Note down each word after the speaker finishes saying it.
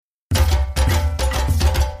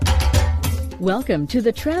Welcome to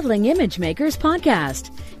the Traveling Image Makers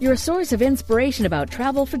podcast, your source of inspiration about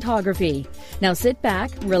travel photography. Now sit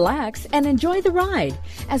back, relax, and enjoy the ride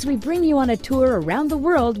as we bring you on a tour around the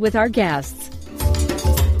world with our guests.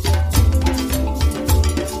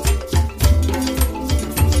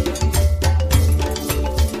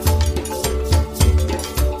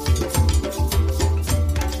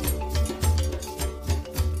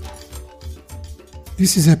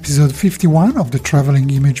 This is episode 51 of the Traveling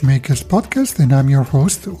Image Makers podcast, and I'm your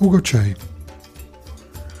host, Ugo Cei.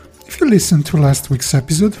 If you listened to last week's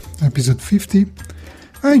episode 50,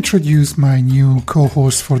 I introduced my new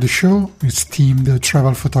co-host for the show. It's teamed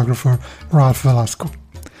travel photographer Ralph Velasco.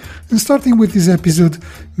 And starting with this episode,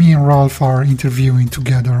 me and Ralph are interviewing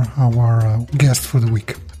together our guest for the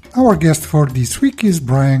week. Our guest for this week is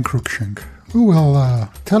Brian Cruikshank, who will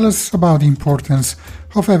tell us about the importance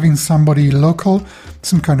of having somebody local,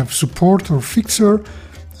 some kind of support or fixer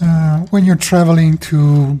when you're traveling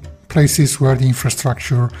to places where the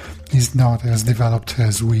infrastructure is not as developed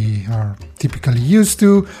as we are typically used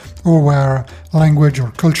to, or where language or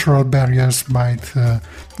cultural barriers might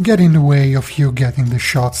get in the way of you getting the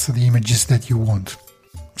shots, the images that you want.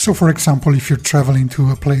 So, for example, if you're traveling to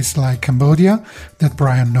a place like Cambodia, that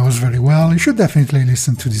Brian knows very well, you should definitely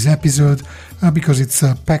listen to this episode because it's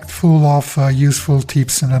packed full of useful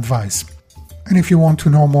tips and advice. And if you want to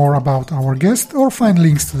know more about our guest or find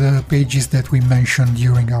links to the pages that we mentioned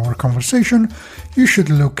during our conversation, you should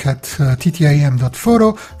look at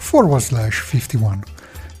ttim.photo/51.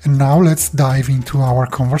 And now let's dive into our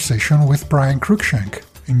conversation with Brian Cruikshank.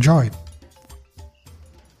 Enjoy!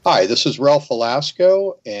 Hi, this is Ralph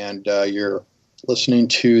Velasco, and you're listening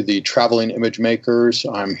to the Traveling Image Makers.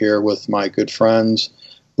 I'm here with my good friends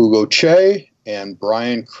Ugo Cei and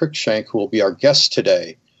Brian Cruikshank, who will be our guest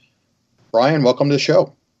today. Brian, welcome to the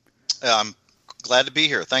show. I'm glad to be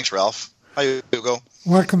here. Thanks, Ralph. Hi, Ugo.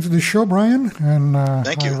 Welcome to the show, Brian. And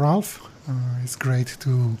Thank you, Ralph. It's great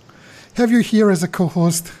to have you here as a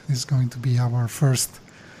co-host. It's going to be our first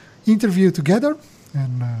interview together,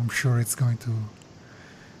 and I'm sure it's going to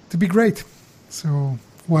be great. So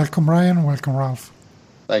welcome, Brian. Welcome, Ralph.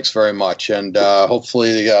 Thanks very much. And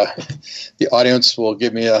hopefully the audience will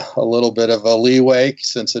give me a little bit of a leeway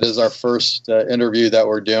since it is our first interview that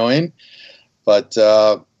we're doing. But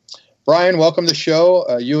Brian, welcome to the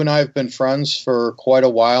show. You and I have been friends for quite a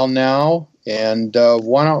while now. And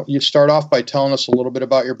why don't you start off by telling us a little bit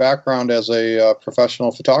about your background as a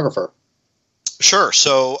professional photographer? Sure.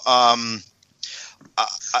 So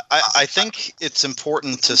I think it's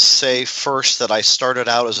important to say first that I started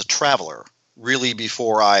out as a traveler, really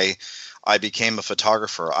before I became a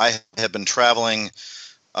photographer. I have been traveling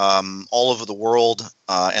all over the world,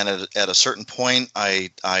 and at a certain point,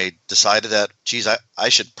 I decided that, I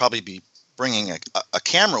should probably be bringing a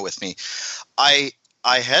camera with me. I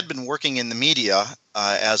had been working in the media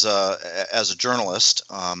as a journalist,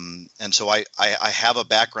 and so I have a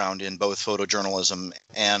background in both photojournalism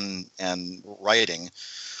and writing.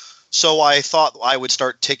 So I thought I would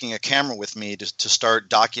start taking a camera with me to start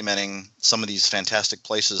documenting some of these fantastic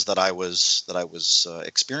places that I was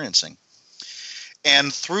experiencing.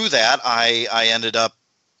 And through that, I ended up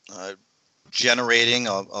generating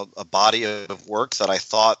a body of work that I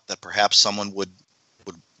thought that perhaps someone would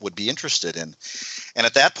be interested in. And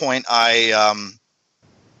at that point, I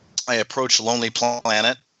approached Lonely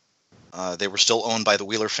Planet. They were still owned by the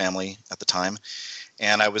Wheeler family at the time,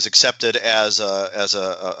 and I was accepted as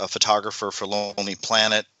a photographer for Lonely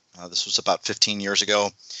Planet. This was about 15 years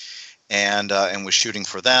ago, and was shooting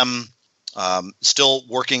for them. Still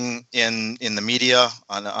working in the media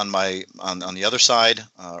on the other side,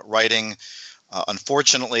 writing.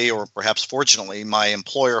 Unfortunately, or perhaps fortunately, my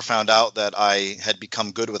employer found out that I had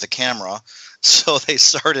become good with a camera, so they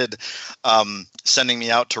started sending me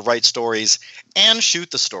out to write stories and shoot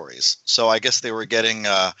the stories. So I guess they were getting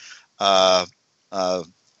a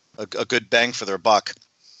good bang for their buck.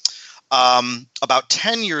 About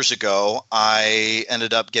 10 years ago, I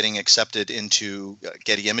ended up getting accepted into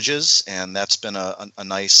Getty Images, and that's been a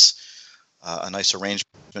nice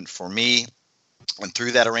arrangement for me. And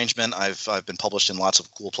through that arrangement, I've been published in lots of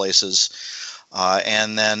cool places.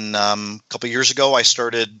 And then a couple of years ago, I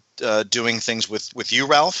started doing things with you,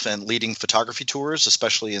 Ralph, and leading photography tours,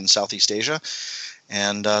 especially in Southeast Asia.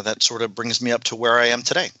 And that sort of brings me up to where I am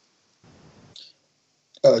today.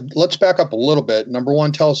 Let's back up a little bit. Number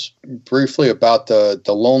one, tell us briefly about the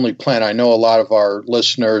Lonely Planet. I know a lot of our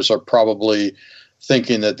listeners are probably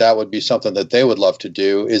thinking that would be something that they would love to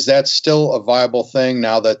do. Is that still a viable thing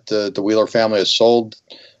now that the Wheeler family has sold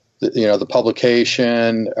the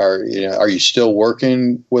publication? Are you still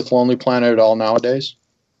working with Lonely Planet at all nowadays?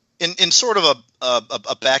 in sort of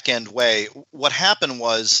a back end way, what happened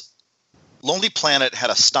was Lonely Planet had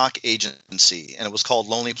a stock agency, and it was called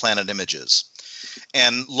Lonely Planet Images.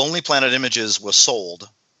 And Lonely Planet Images was sold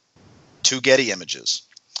to Getty Images.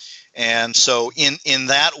 And so in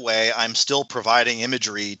that way, I'm still providing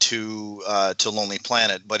imagery to Lonely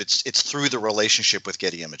Planet, but it's through the relationship with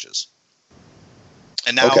Getty Images.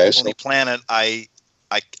 And now Lonely Planet, I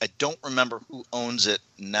don't remember who owns it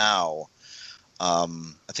now. I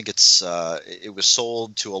think it was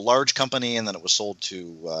sold to a large company, and then it was sold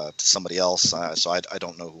to somebody else. So I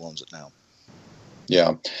don't know who owns it now.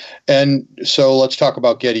 Yeah. And so let's talk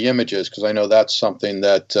about Getty Images, because I know that's something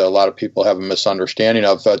that a lot of people have a misunderstanding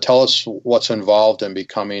of. Tell us what's involved in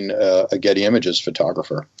becoming a Getty Images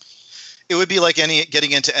photographer. It would be like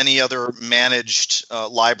getting into any other managed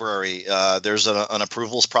library. There's an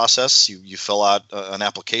approvals process. You fill out an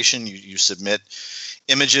application, you submit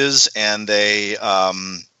images, and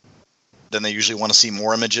then they usually want to see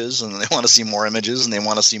more images, and they want to see more images, and they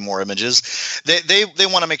want to see more images. They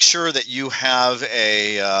want to make sure that you have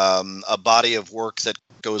a body of work that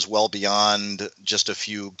goes well beyond just a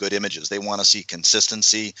few good images. They want to see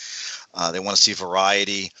consistency. They want to see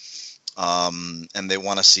variety. And they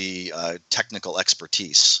want to see technical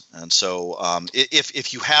expertise. And so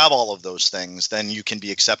if you have all of those things, then you can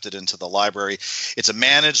be accepted into the library. It's a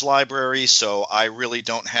managed library, so I really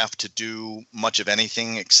don't have to do much of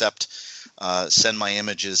anything except send my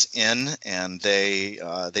images in, and they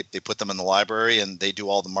put them in the library, and they do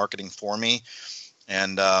all the marketing for me.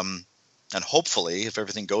 And hopefully, if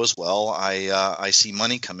everything goes well, I see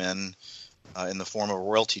money come in the form of a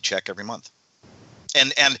royalty check every month.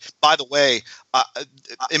 And by the way,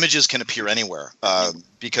 images can appear anywhere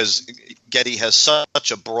because Getty has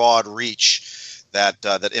such a broad reach that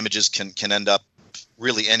images can end up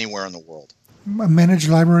really anywhere in the world. A managed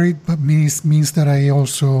library means that I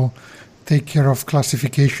also take care of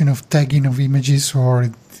classification of tagging of images, or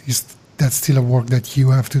is that still a work that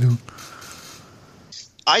you have to do?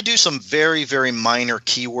 I do some very, very minor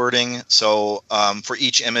keywording. So for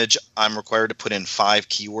each image, I'm required to put in 5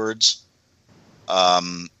 keywords.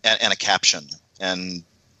 And a caption and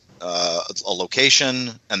a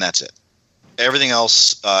location, and that's it. Everything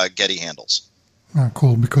else Getty handles.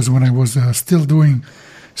 Cool, because when I was still doing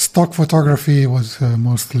stock photography, it was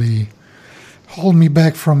mostly hold me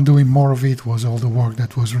back from doing more of it was all the work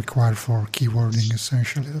that was required for keywording,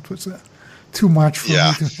 essentially. That was too much for me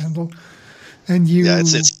to handle. And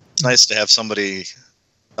it's nice to have somebody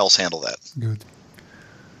else handle that. Good.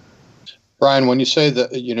 Brian, when you say that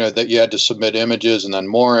that you had to submit images and then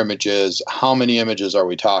more images, how many images are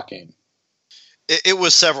we talking? It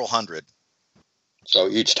was several hundred. So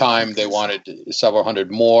each time they wanted several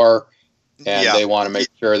hundred more, and they want to make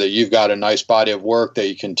sure that you've got a nice body of work, that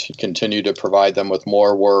you can continue to provide them with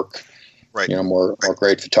more work, right? More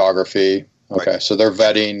great photography. Okay, right. So they're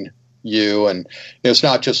vetting you, and it's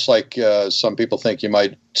not just like some people think you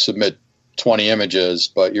might submit 20 images,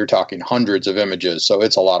 but you're talking hundreds of images, so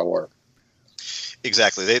it's a lot of work.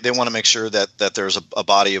 Exactly. They want to make sure that there's a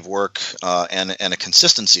body of work and a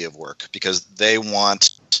consistency of work, because they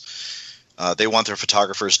want their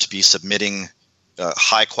photographers to be submitting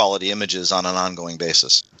high quality images on an ongoing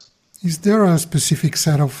basis. Is there a specific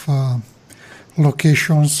set of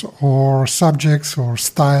locations or subjects or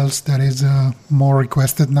styles that is more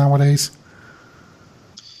requested nowadays?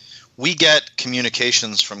 We get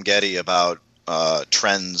communications from Getty about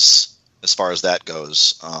trends as far as that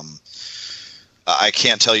goes. I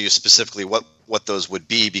can't tell you specifically what those would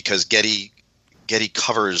be, because Getty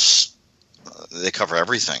covers they cover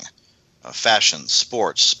everything: fashion,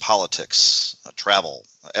 sports, politics, travel,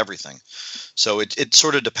 everything. So it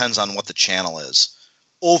sort of depends on what the channel is.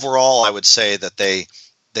 Overall, I would say that they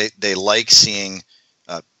like seeing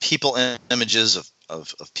people images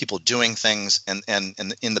of people doing things, and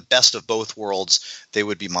in the best of both worlds, they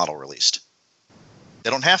would be model released. They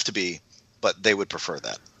don't have to be, but they would prefer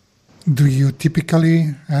that. Do you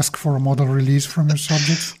typically ask for a model release from your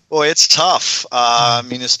subjects? Well, it's tough. I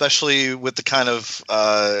mean, especially with the kind of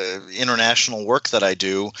international work that I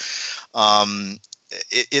do.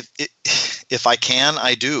 If I can,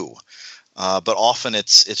 I do, but often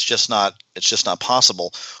it's just not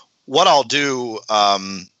possible. What I'll do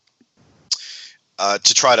to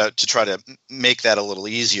try to make that a little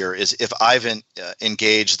easier is, if I've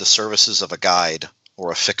engaged the services of a guide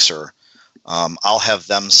or a fixer, I'll have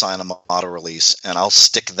them sign a model release, and I'll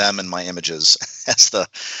stick them in my images as the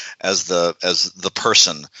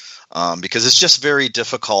person, because it's just very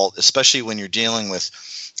difficult, especially when you're dealing with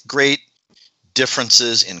great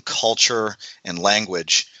differences in culture and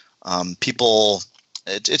language. People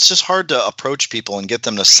it's just hard to approach people and get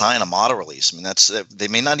them to sign a model release. I mean, they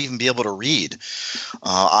may not even be able to read.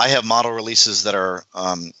 I have model releases that are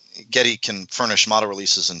Getty can furnish model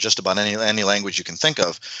releases in just about any language you can think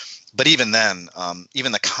of. But even then,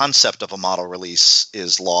 even the concept of a model release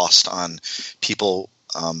is lost on people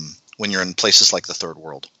when you're in places like the third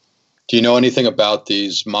world. Do you know anything about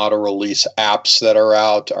these model release apps that are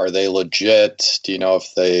out? Are they legit? Do you know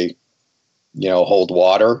if they, hold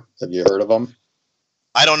water? Have you heard of them?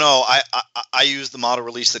 I don't know. I use the model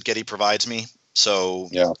release that Getty provides me. So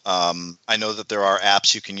yeah. I know that there are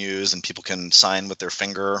apps you can use, and people can sign with their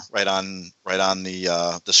finger right on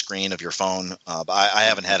the screen of your phone. But I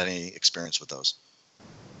haven't had any experience with those.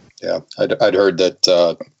 Yeah, I'd heard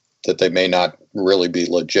that they may not really be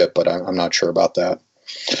legit, but I'm not sure about that.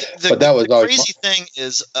 But that was the crazy thing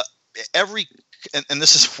is and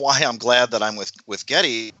this is why I'm glad that I'm with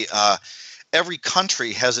Getty. Every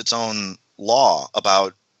country has its own law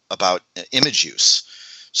about image use.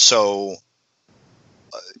 So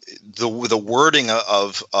the wording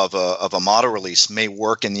of a model release may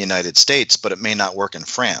work in the United States, but it may not work in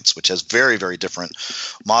France, which has very, very different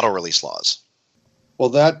model release laws. Well,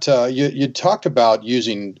 that you talked about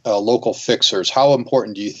using local fixers. How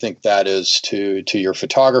important do you think that is to your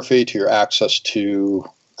photography, to your access to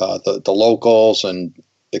the locals and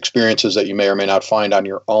experiences that you may or may not find on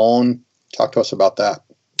your own? Talk to us about that.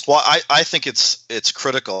 Well, I think it's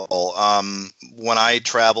critical. When I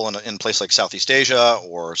travel in a place like Southeast Asia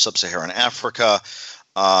or Sub-Saharan Africa,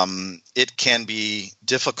 it can be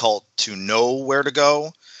difficult to know where to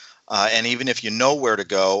go. And even if you know where to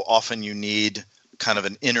go, often you need kind of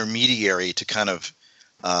an intermediary to kind of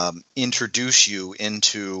introduce you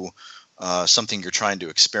into something you're trying to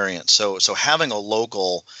experience. So having a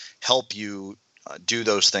local help you do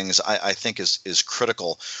those things, I think is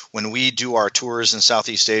critical. When we do our tours in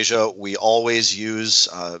Southeast Asia, we always use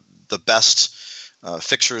the best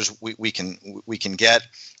fixtures we can get.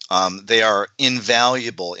 They are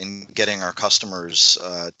invaluable in getting our customers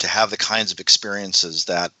to have the kinds of experiences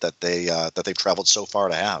that they've traveled so far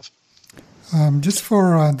to have. Just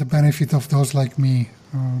for the benefit of those like me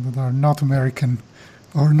that are not American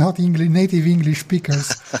or not native English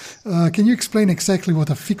speakers, can you explain exactly what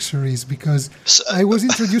a fixer is? Because I was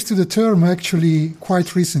introduced to the term actually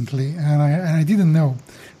quite recently, and I didn't know,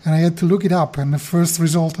 and I had to look it up. And the first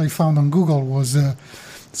result I found on Google was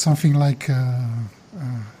something like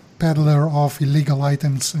peddler of illegal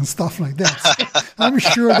items and stuff like that. So I'm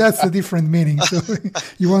sure that's a different meaning. So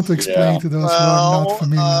you want to explain to those who are not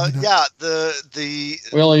familiar with that? Yeah,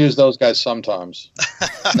 we only use those guys sometimes.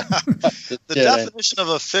 The definition of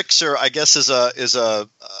a fixer, I guess, is a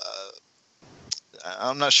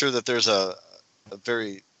I'm not sure that there's a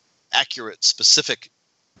very accurate, specific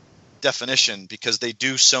definition because they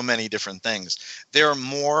do so many different things. They're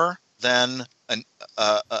more than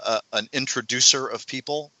an introducer of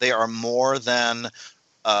people. They are more than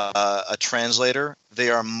a translator. They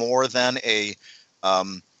are more than a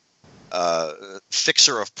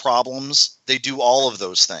fixer of problems. They do all of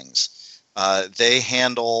those things. They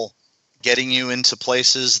handle getting you into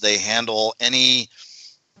places. They handle any,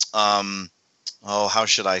 how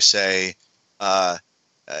should I say,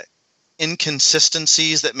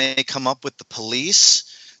 inconsistencies that may come up with the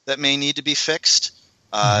police that may need to be fixed.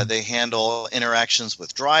 They handle interactions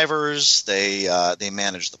with drivers. They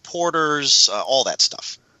manage the porters, all that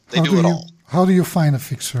stuff. They do it all. How do you find a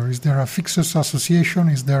fixer? Is there a fixers association?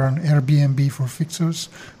 Is there an Airbnb for fixers?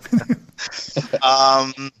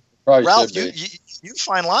 Ralph, you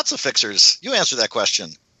find lots of fixers. You answer that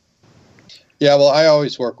question. Yeah, well, I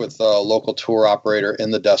always work with a local tour operator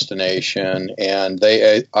in the destination, and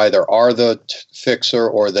they either are the fixer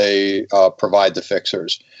or they provide the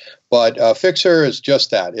fixers. But a fixer is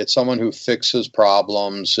just that. It's someone who fixes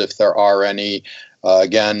problems if there are any.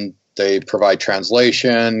 Again, they provide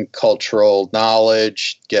translation, cultural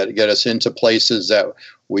knowledge, get us into places that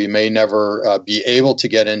we may never be able to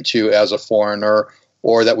get into as a foreigner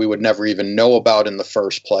or that we would never even know about in the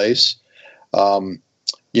first place.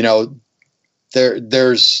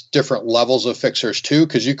 There's different levels of fixers too,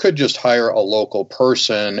 because you could just hire a local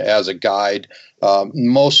person as a guide.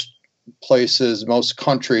 Most places, most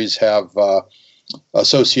countries have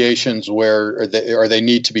associations where they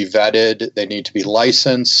need to be vetted, they need to be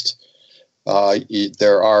licensed.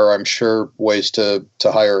 There are, I'm sure, ways to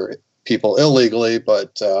hire people illegally,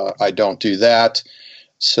 but I don't do that.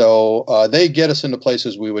 So they get us into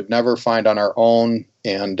places we would never find on our own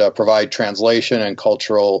and provide translation and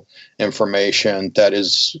cultural information that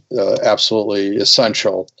is absolutely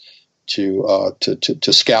essential to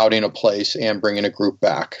scouting a place and bringing a group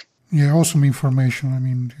back. Yeah, awesome information. I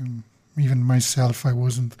mean, Even myself, I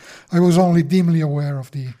wasn't. I was only dimly aware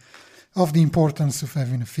of the importance of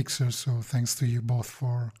having a fixer. So thanks to you both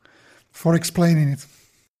for explaining it.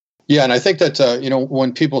 Yeah, and I think that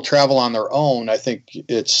when people travel on their own, I think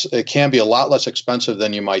it can be a lot less expensive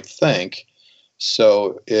than you might think.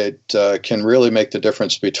 So it can really make the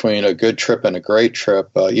difference between a good trip and a great trip,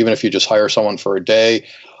 even if you just hire someone for a day.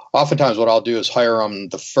 Oftentimes what I'll do is hire them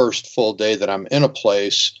the first full day that I'm in a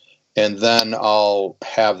place, and then I'll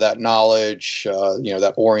have that knowledge,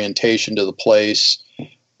 that orientation to the place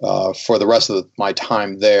for the rest of my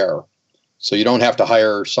time there. So you don't have to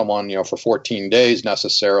hire someone, for 14 days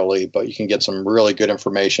necessarily, but you can get some really good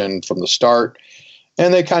information from the start.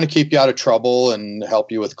 And they kind of keep you out of trouble and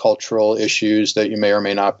help you with cultural issues that you may or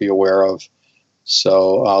may not be aware of.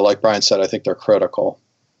 So like Brian said, I think they're critical.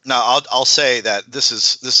 Now, I'll say that this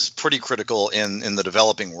is pretty critical in the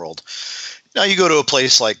developing world. Now, you go to a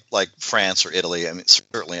place like France or Italy. I mean,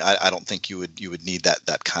 certainly, I don't think you would need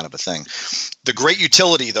that kind of a thing. The great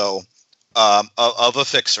utility, though, of a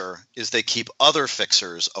fixer is they keep other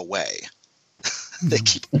fixers away. They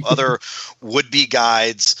keep other would-be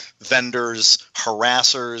guides, vendors,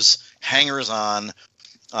 harassers, hangers-on.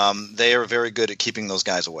 They are very good at keeping those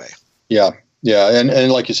guys away. Yeah,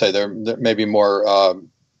 and like you say, they're maybe more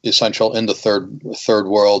essential in the third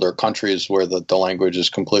world or countries where the language is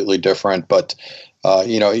completely different. But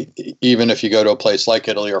even if you go to a place like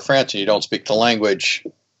Italy or France and you don't speak the language,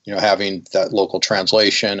 having that local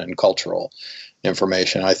translation and cultural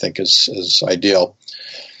information, I think is ideal.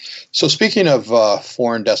 So speaking of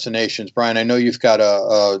foreign destinations, Brian, I know you've got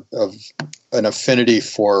an affinity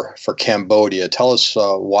for Cambodia. Tell us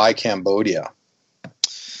why Cambodia.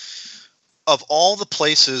 Of all the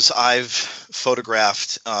places I've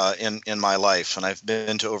photographed in my life, and I've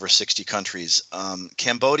been to over 60 countries,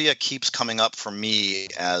 Cambodia keeps coming up for me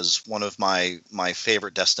as one of my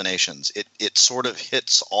favorite destinations. It sort of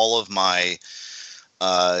hits all of my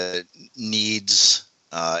needs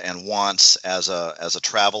and wants as a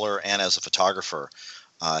traveler and as a photographer.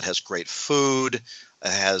 It has great food. It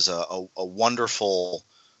has a wonderful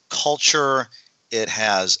culture. It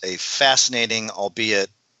has a fascinating, albeit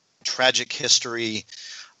tragic history.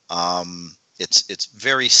 It's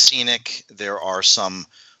very scenic. There are some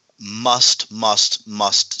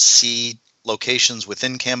must see locations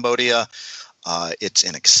within Cambodia. It's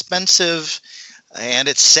inexpensive and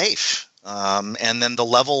it's safe. And then the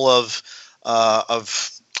level of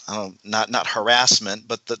not harassment,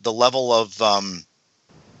 but the level of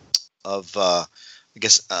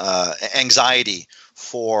anxiety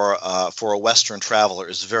for a Western traveler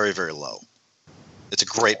is very, very low. It's a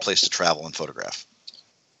great place to travel and photograph.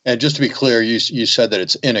 And just to be clear, you said that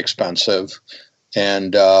it's inexpensive.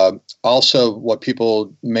 And also what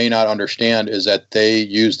people may not understand is that they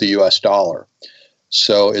use the U.S. dollar.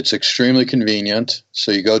 So it's extremely convenient.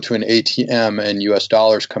 So you go to an ATM and U.S.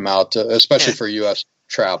 dollars come out, especially for U.S.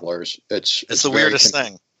 travelers. It's the weirdest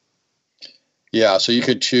thing. Yeah, so you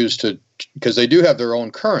could choose to, because they do have their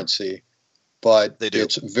own currency, but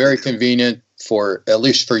it's very convenient for, at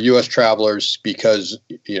least for U.S. travelers, because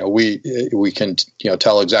we can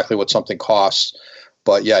tell exactly what something costs.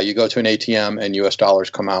 But yeah, you go to an ATM and U.S. dollars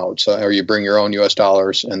come out. So, or you bring your own U.S.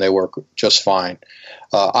 dollars and they work just fine.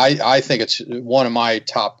 I think it's one of my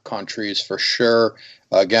top countries for sure.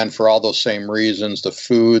 Again, for all those same reasons, the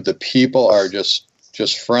food, the people are just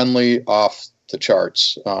friendly off the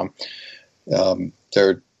charts.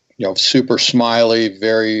 They're super smiley,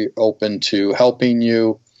 very open to helping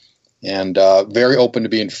you, and very open to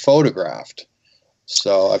being photographed.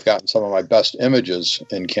 So I've gotten some of my best images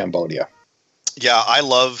in Cambodia. Yeah, I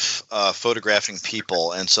love photographing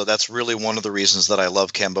people, and so that's really one of the reasons that I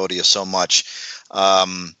love Cambodia so much,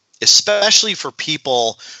 especially for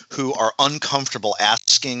people who are uncomfortable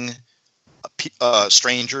asking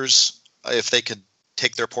strangers if they could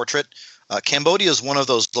take their portrait. Cambodia is one of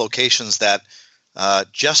those locations that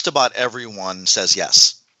just about everyone says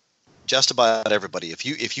yes. Just about everybody.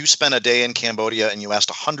 If you spend a day in Cambodia and you asked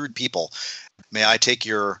 100 people, may I take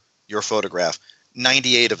your photograph?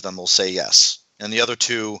 98 of them will say yes. And the other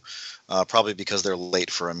two, probably because they're late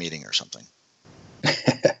for a meeting or something.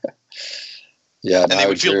 Yeah, and they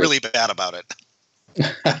would feel really bad about it.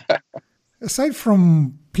 Aside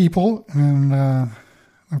from people and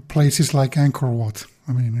places like Angkor Wat,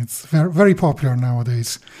 I mean, it's very, very popular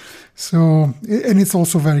nowadays. So, and it's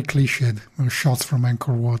also very cliched. Shots from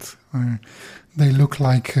Angkor Wat, they look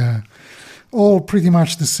like all pretty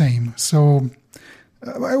much the same. So,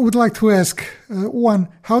 I would like to ask, one,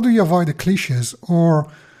 how do you avoid the cliches?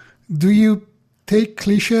 Or do you take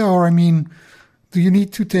cliche, or do you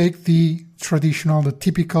need to take the traditional, the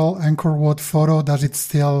typical Angkor Wat photo? Does it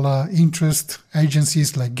still interest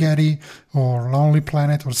agencies like Getty or Lonely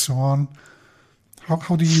Planet or so on?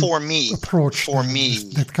 How do you approach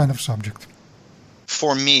that kind of subject?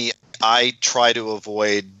 For me, I try to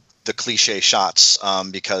avoid the cliche shots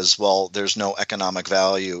because, well, there's no economic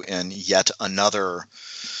value in yet another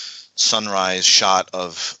sunrise shot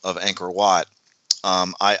of Angkor Wat.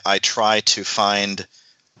 I try to find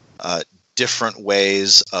different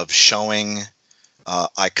ways of showing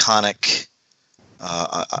iconic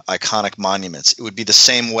monuments. It would be the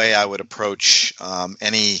same way I would approach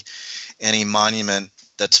any monument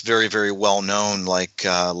that's very, very well known, like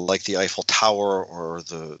the Eiffel Tower or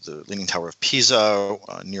the Leaning Tower of Pisa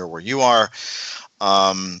near where you are.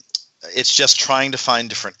 It's just trying to find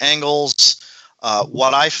different angles.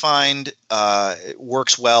 What I find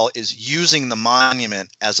works well is using the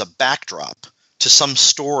monument as a backdrop to some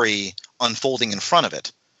story unfolding in front of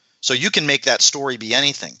it. So you can make that story be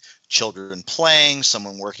anything. Children playing,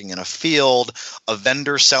 someone working in a field, a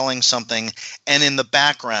vendor selling something, and in the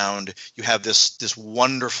background you have this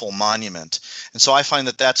wonderful monument. And so I find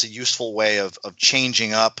that that's a useful way of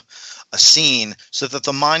changing up a scene so that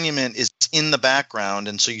the monument is in the background,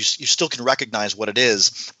 and so you still can recognize what it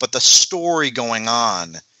is, but the story going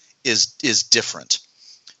on is different.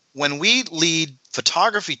 When we lead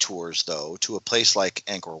photography tours, though, to a place like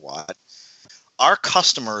Angkor Wat, our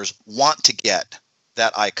customers want to get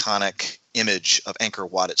that iconic image of Angkor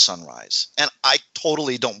Wat at sunrise. And I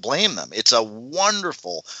totally don't blame them. It's a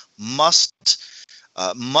wonderful must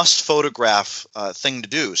photograph thing to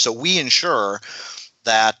do. So we ensure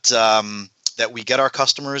that that we get our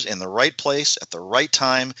customers in the right place at the right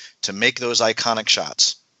time to make those iconic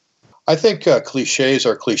shots. I think cliches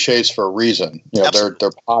are cliches for a reason. You know,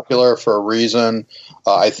 they're popular for a reason.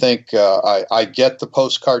 I think I get the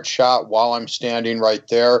postcard shot while I'm standing right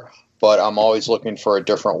there, but I'm always looking for a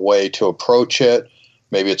different way to approach it.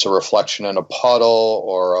 Maybe it's a reflection in a puddle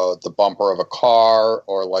or the bumper of a car,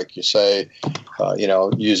 or like you say,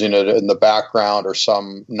 using it in the background or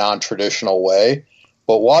some non-traditional way.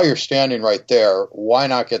 But while you're standing right there, why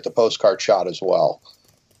not get the postcard shot as well?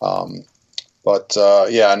 And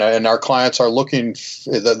our clients are looking.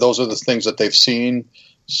 Those are the things that they've seen.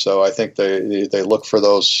 So I think they look for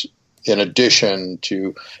those in addition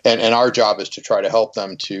to, and our job is to try to help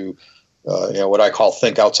them to, what I call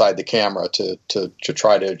think outside the camera, to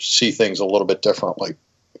try to see things a little bit differently.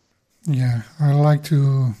 Yeah,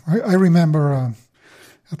 I remember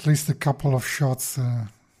at least a couple of shots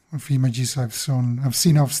of images I've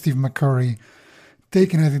seen of Steve McCurry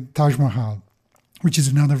taken at the Taj Mahal, which is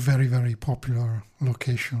another very, very popular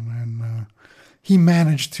location, and he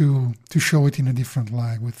managed to show it in a different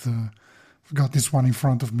light. I've got this one in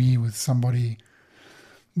front of me with somebody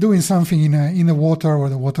doing something in the water where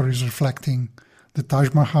the water is reflecting the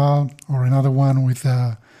Taj Mahal, or another one with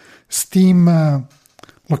a steam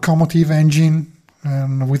locomotive engine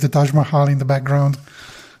and with the Taj Mahal in the background.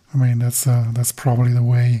 I mean, that's probably the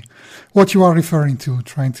way. What you are referring to,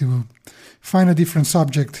 trying to find a different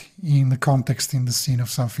subject in the context, in the scene of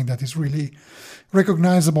something that is really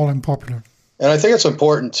recognizable and popular. And I think it's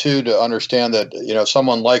important, too, to understand that,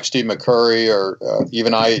 someone like Steve McCurry or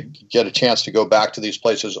even I get a chance to go back to these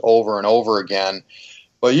places over and over again.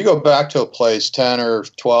 But you go back to a place 10 or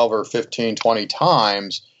 12 or 15, 20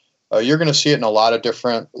 times, you're going to see it in a lot of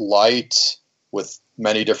different lights with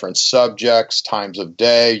many different subjects, times of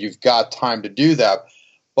day. You've got time to do that.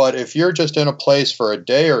 But if you're just in a place for a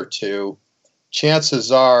day or two,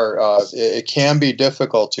 chances are it can be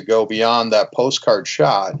difficult to go beyond that postcard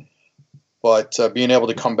shot. But being able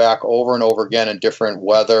to come back over and over again in different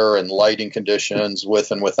weather and lighting conditions, with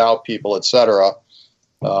and without people, etc.,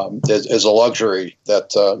 is a luxury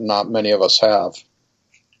that not many of us have.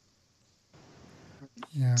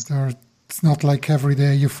 Yeah, it's not like every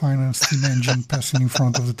day you find a steam engine passing in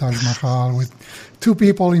front of the Taj Mahal with two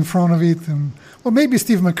people in front of it. Well, maybe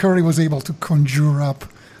Steve McCurry was able to conjure up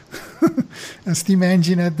a steam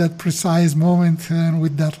engine at that precise moment and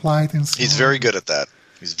with that light and so He's on. very good at that.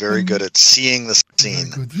 He's very good at seeing the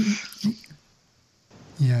scene.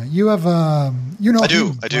 Yeah, you have, I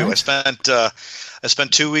do. Right? I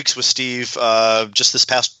spent 2 weeks with Steve just this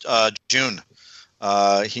past June.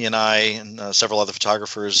 He and I and several other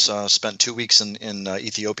photographers spent 2 weeks in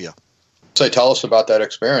Ethiopia. So tell us about that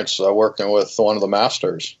experience working with one of the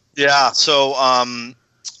masters. Yeah, so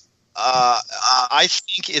I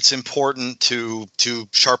think it's important to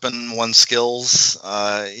sharpen one's skills,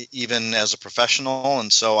 even as a professional.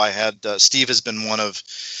 And so I had Steve has been one of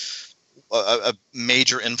a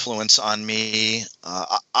major influence on me.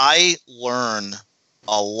 I learn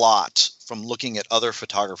a lot from looking at other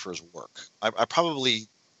photographers' work. I probably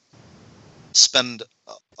spend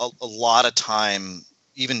a lot of time,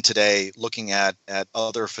 even today, looking at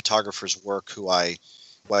other photographers' work who I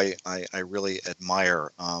really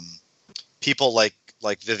admire. People like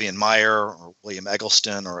Vivian Maier or William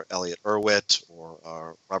Eggleston or Elliot Erwitt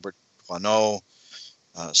or Robert Guano,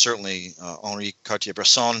 certainly Henri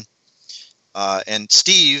Cartier-Bresson. And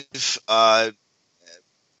Steve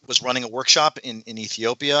was running a workshop in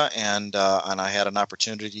Ethiopia, and I had an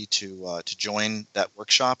opportunity to join that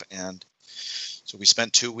workshop. And so we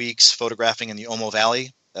spent 2 weeks photographing in the Omo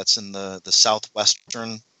Valley. That's in the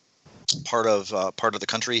southwestern part of the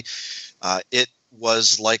country. It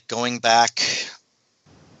was like going back.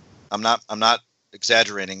 I'm not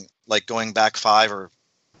exaggerating. Like going back 5 or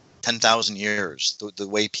 10,000 years. The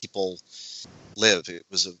way people live. It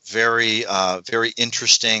was a very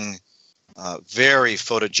interesting, very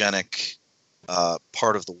photogenic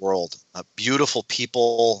part of the world. Beautiful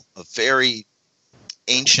people, a very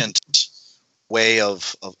ancient way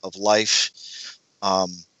of life.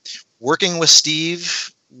 Working with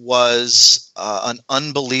Steve was an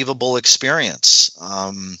unbelievable experience.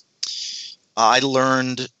 I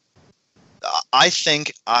learned. I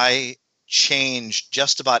think I changed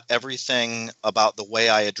just about everything about the way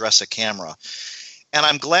I address a camera. And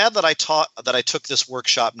I'm glad that I took this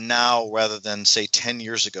workshop now rather than, say, 10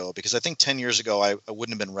 years ago, because I think 10 years ago I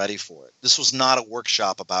wouldn't have been ready for it. This was not a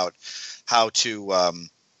workshop about how to,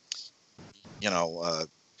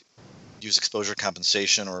 use exposure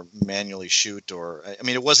compensation or manually shoot,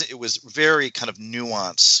 it was very kind of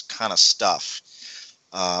nuanced kind of stuff.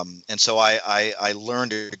 And so I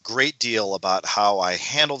learned a great deal about how I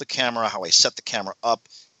handle the camera, how I set the camera up,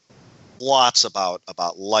 lots about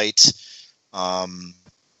light.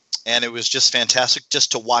 And it was just fantastic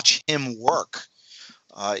just to watch him work.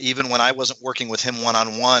 Even when I wasn't working with him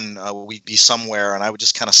one-on-one, we'd be somewhere and I would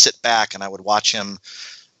just kind of sit back and I would watch him.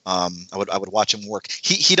 I would watch him work.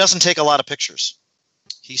 He doesn't take a lot of pictures.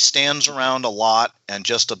 He stands around a lot and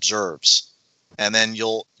just observes. And then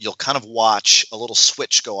you'll kind of watch a little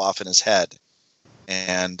switch go off in his head,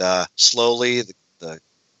 and slowly the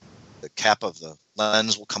cap of the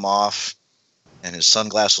lens will come off, and his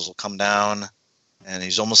sunglasses will come down, and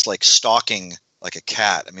he's almost like stalking like a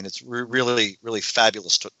cat. I mean, it's really, really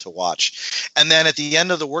fabulous to watch. And then at the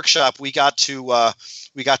end of the workshop, we got to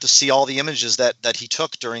see all the images that he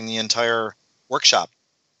took during the entire workshop,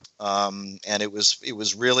 and it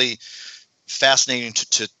was really fascinating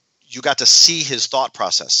to you got to see his thought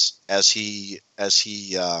process as he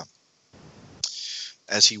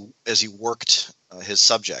worked his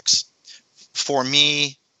subjects. For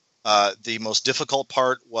me, the most difficult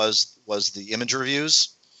part was the image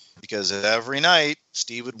reviews, because every night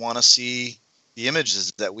Steve would want to see the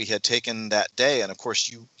images that we had taken that day, and of course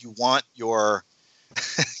you want your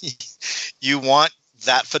you want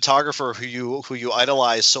that photographer who you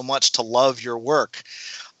idolize so much to love your work,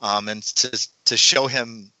 and to show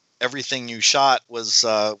him everything you shot was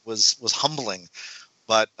humbling,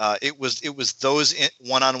 but it was those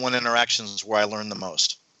one-on-one interactions where I learned the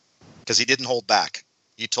most, because he didn't hold back.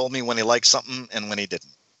 He told me when he liked something and when he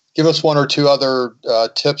didn't. Give us one or two other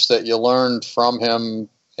tips that you learned from him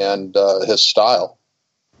and his style.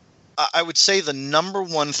 I would say the number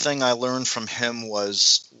one thing I learned from him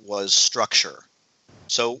was structure.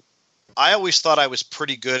 So I always thought I was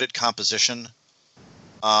pretty good at composition,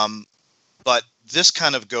 but this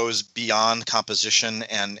kind of goes beyond composition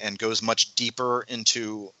and goes much deeper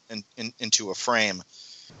into a frame.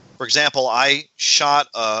 For example, I shot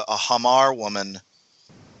a Hamar woman,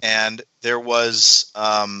 and there was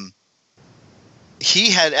he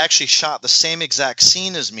had actually shot the same exact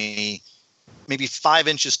scene as me, maybe 5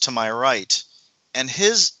 inches to my right, and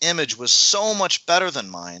his image was so much better than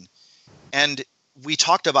mine. And we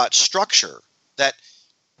talked about structure, that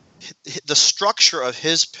the structure of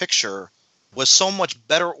his picture was so much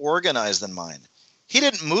better organized than mine. He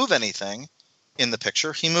didn't move anything in the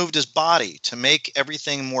picture. He moved his body to make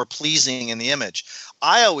everything more pleasing in the image.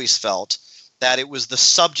 I always felt that it was the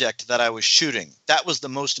subject that I was shooting. That was the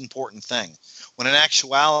most important thing. When in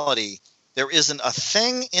actuality, there isn't a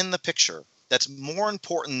thing in the picture that's more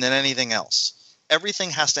important than anything else. Everything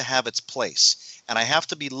has to have its place, and I have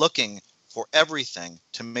to be looking for everything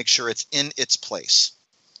to make sure it's in its place.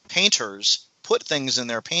 Painters put things in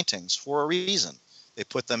their paintings for a reason. They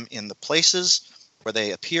put them in the places where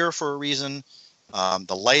they appear for a reason.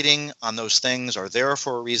 The lighting on those things are there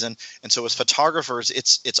for a reason. And so as photographers,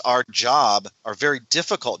 it's our job, our very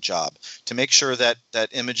difficult job, to make sure that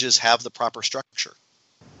images have the proper structure.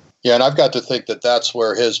 Yeah, and I've got to think that that's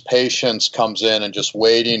where his patience comes in, and just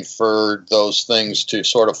waiting for those things to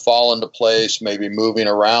sort of fall into place, maybe moving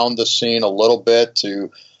around the scene a little bit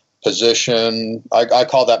to position. I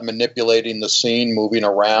call that manipulating the scene, moving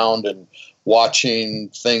around and watching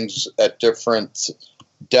things at different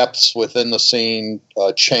depths within the scene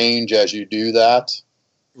change as you do that.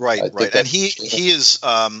 Right. And he is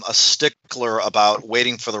a stickler about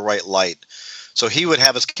waiting for the right light. So he would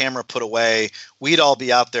have his camera put away. We'd all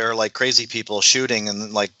be out there like crazy people shooting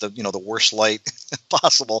in like the worst light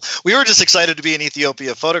possible. We were just excited to be in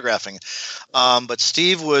Ethiopia photographing. But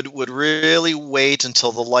Steve would really wait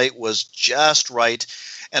until the light was just right.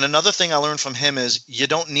 And another thing I learned from him is you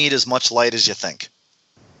don't need as much light as you think.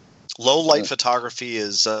 Low light photography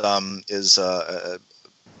is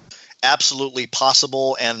absolutely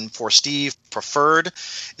possible, and for Steve preferred,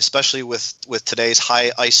 especially with today's high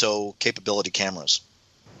ISO capability cameras.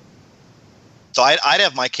 So I'd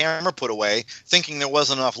have my camera put away thinking there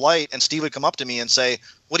wasn't enough light, and Steve would come up to me and say,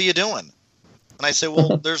 "What are you doing?" And I'd say,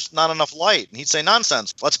 "Well, there's not enough light." And he'd say,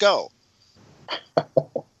 "Nonsense, let's go."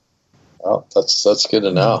 Well, that's good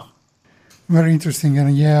to know. Very interesting.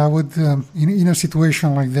 And yeah, I would, in a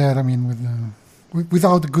situation like that, I mean,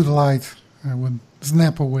 without good light, I would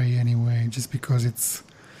snap away anyway, just because it's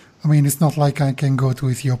not like I can go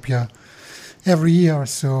to Ethiopia every year,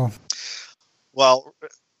 so. Well,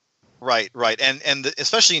 right. And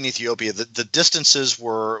especially in Ethiopia, the distances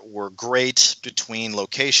were great between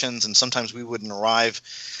locations, and sometimes we wouldn't arrive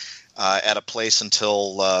at a place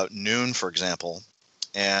until noon, for example.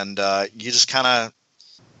 And you just kind of,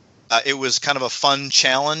 it was kind of a fun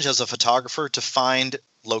challenge as a photographer to find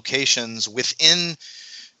locations within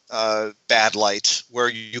bad light where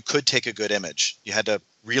you could take a good image. You had to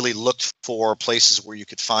really look for places where you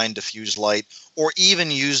could find diffused light, or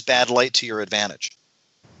even use bad light to your advantage.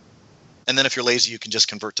 And then if you're lazy, you can just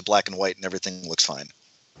convert to black and white and everything looks fine.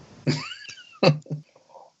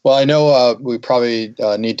 Well, I know we probably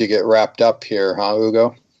need to get wrapped up here, huh,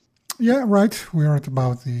 Ugo? Yeah, right. We're at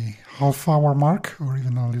about the half-hour mark, or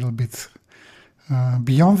even a little bit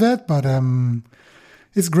beyond that, but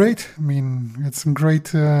it's great. I mean, it's some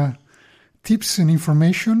great tips and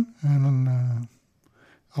information, and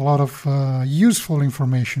a lot of useful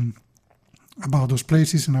information about those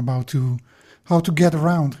places and about how to get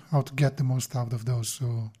around, how to get the most out of those.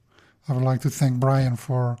 So I would like to thank Brian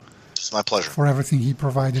for It's my pleasure. For everything he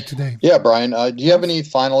provided today. Yeah, Brian, do you have any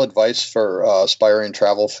final advice for aspiring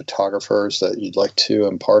travel photographers that you'd like to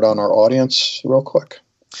impart on our audience real quick?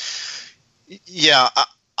 Yeah,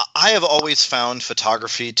 I have always found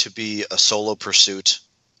photography to be a solo pursuit.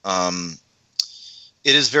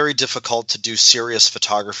 It is very difficult to do serious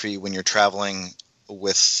photography when you're traveling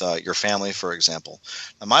with your family, for example.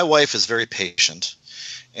 Now, my wife is very patient,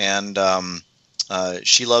 and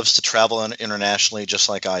she loves to travel internationally just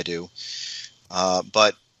like I do.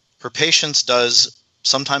 But her patience does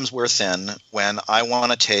sometimes wear thin when I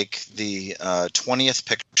want to take the 20th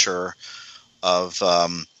picture of a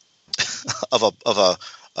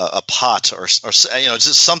pot or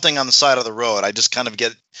just something on the side of the road. I just kind of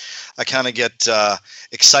get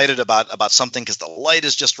excited about something because the light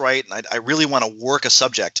is just right, and I really want to work a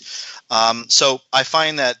subject. So I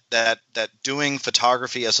find that doing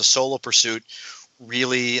photography as a solo pursuit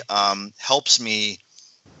really helps me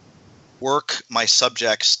work my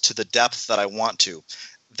subjects to the depth that I want to.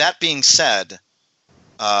 That being said,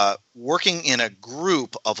 working in a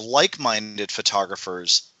group of like-minded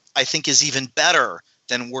photographers, I think, is even better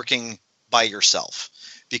than working by yourself,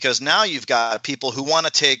 because now you've got people who want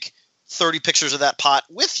to take 30 pictures of that pot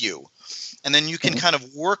with you. And then you can kind of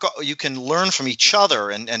you can learn from each other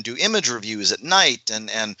and do image reviews at night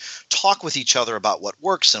and talk with each other about what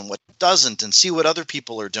works and what doesn't and see what other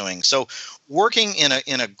people are doing. So working in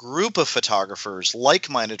a group of photographers,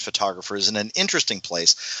 like-minded photographers, in an interesting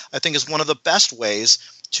place, I think is one of the best ways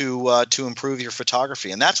to improve your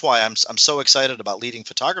photography. And that's why I'm so excited about leading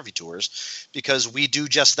photography tours, because we do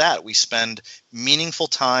just that. We spend meaningful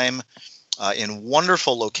time in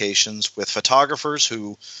wonderful locations with photographers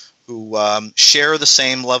who share the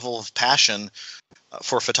same level of passion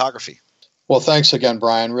for photography. Well, thanks again,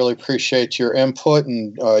 Brian. Really appreciate your input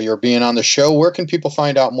and your being on the show. Where can people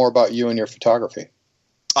find out more about you and your photography?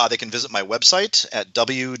 They can visit my website at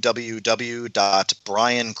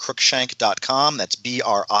www.briancruikshank.com. That's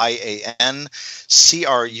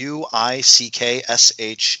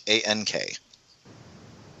BrianCruikshank.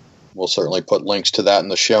 We'll certainly put links to that in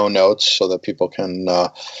the show notes so that people can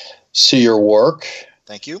see your work.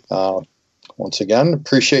 Thank you. Once again,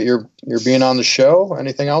 appreciate your being on the show.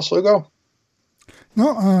 Anything else, Ugo?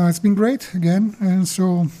 No, it's been great again, and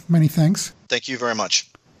so many thanks. Thank you very much.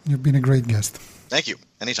 You've been a great guest. Thank you.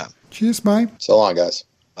 Anytime. Cheers. Bye. So long, guys.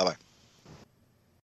 Bye-bye.